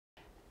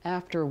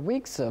After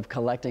weeks of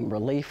collecting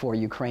relief for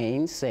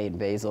Ukraine, St.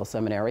 Basil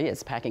Seminary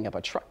is packing up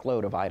a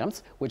truckload of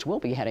items, which will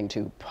be heading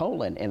to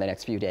Poland in the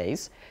next few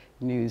days.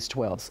 News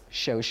 12's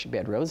Shosh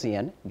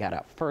Bedrosian got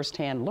a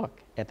first-hand look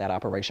at that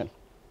operation.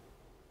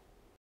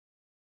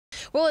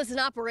 Well, it's an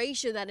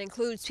operation that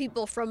includes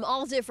people from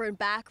all different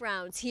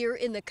backgrounds here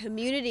in the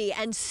community,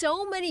 and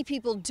so many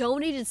people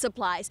donated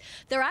supplies.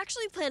 They're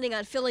actually planning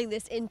on filling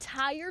this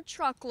entire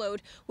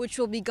truckload, which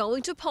will be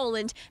going to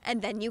Poland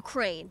and then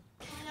Ukraine.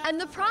 And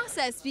the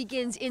process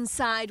begins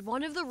inside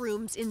one of the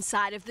rooms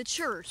inside of the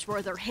church,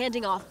 where they're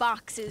handing off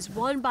boxes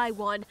one by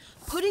one,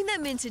 putting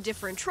them into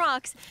different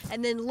trucks,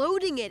 and then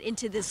loading it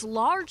into this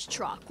large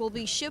truck will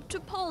be shipped to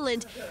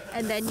Poland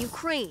and then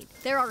Ukraine.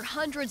 There are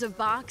hundreds of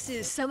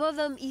boxes. Some of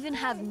them even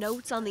have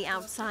notes on the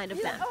outside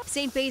of them.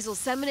 St. Basil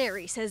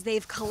Seminary says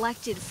they've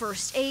collected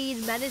first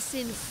aid,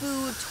 medicine,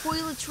 food,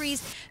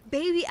 toiletries,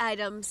 baby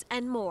items,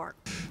 and more.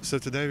 So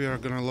today we are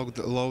going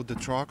to load the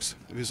trucks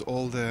with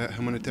all the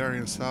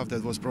humanitarian stuff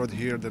that was brought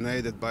here,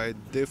 donated by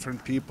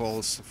different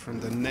peoples,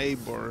 from the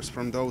neighbors,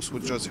 from those who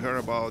just heard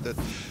about it,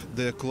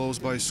 the close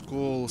by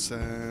schools,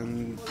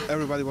 and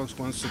everybody wants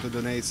to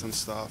donate some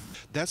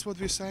stuff. That's what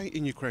we're saying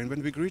in Ukraine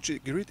when we greet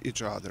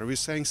each other. We're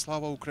saying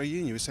Slava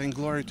Ukraini, we're saying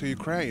glory to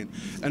Ukraine,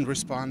 and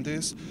respond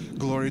is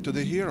glory to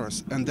the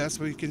heroes. And that's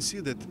where you can see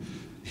that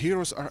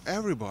heroes are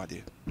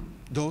everybody,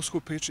 those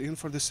who pitch in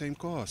for the same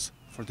cause,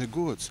 for the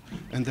goods,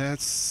 and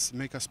that's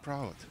make us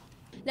proud.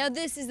 Now,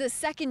 this is the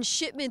second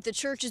shipment the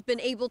church has been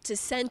able to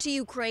send to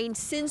Ukraine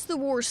since the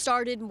war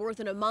started more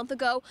than a month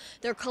ago.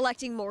 They're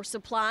collecting more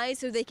supplies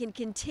so they can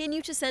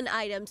continue to send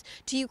items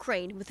to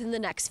Ukraine within the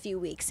next few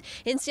weeks.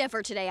 In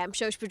Stamford today, I'm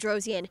Shosh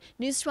Bedrosian,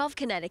 News 12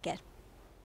 Connecticut.